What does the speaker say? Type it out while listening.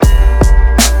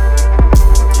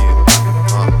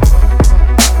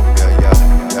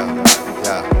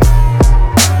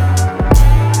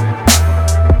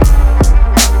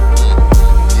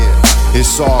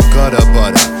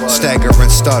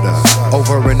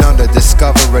none to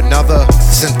discover another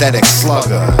synthetic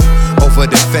slugger. Over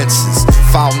defenses,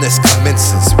 foulness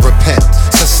commences. Repent,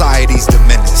 society's the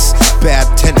menace. Bad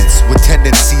tenants with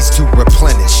tendencies to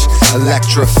replenish.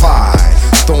 Electrify,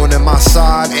 thorn in my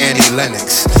side,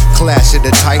 anti-Lennox. Clash of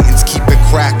the Titans, keep it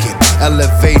cracking.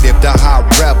 Elevated, the high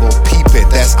rebel, peep it,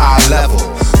 that's eye level.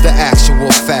 The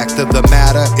actual fact of the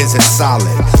matter isn't solid.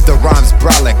 The rhyme's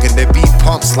brolic and the beat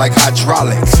pumps like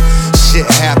hydraulics. Shit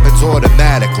happens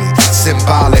automatically,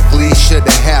 symbolically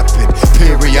should've happened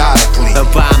periodically.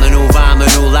 Abominable,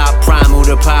 vominal, out primal,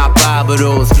 the pop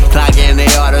orbitals. Clogging the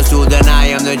orders to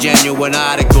deny I'm the genuine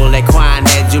article. Like quine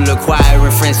heads, you'll acquire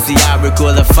a French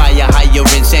theatrical. A fire higher,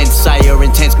 intense sire,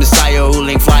 intense messiah,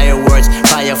 hooling fireworks.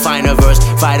 Fire finer verse,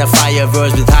 fight a fire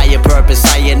verse with higher purpose.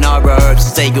 Sayonara herbs,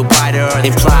 say goodbye to earth.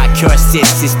 Imply curses,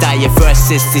 it's dire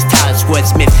verses. This Tyler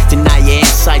Wordsmith, deny your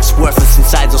insights, worthless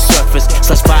inside the surface.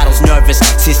 Such vitals nervous,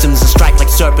 systems that strike like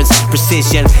serpents.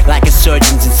 Precision, like a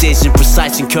surgeon's incision.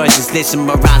 Precise incursions, listen,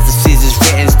 around the scissors.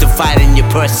 Written, dividing your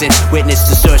person. Witness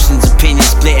assertions, opinions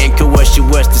splitting. Coerce your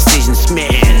worst decisions,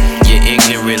 smitten. Your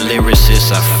ignorant lyricists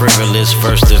are frivolous.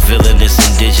 First the villainous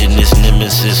indigenous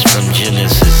nemesis from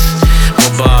Genesis.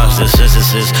 More bars than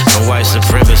synthesis from white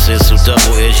supremacists who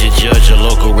double as your judge or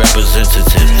local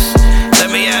representatives.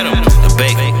 Let me at 'em, and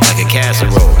bake like a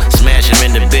casserole. Smash 'em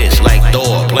in the bitch like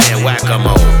Thor playing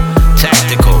whack-a-mole.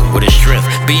 Tactical with a strength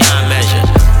beyond measure.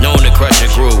 Known to crush a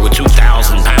groove with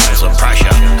 2,000 pounds of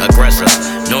pressure. Aggressor,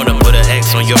 known to put an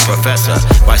X on your professor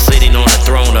while sitting on the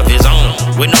throne of his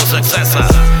own with no successor.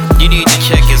 You need to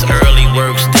check his early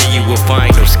works, then you will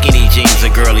find no skinny jeans or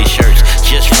girly shirts.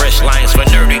 Just fresh lines for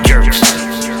nerdy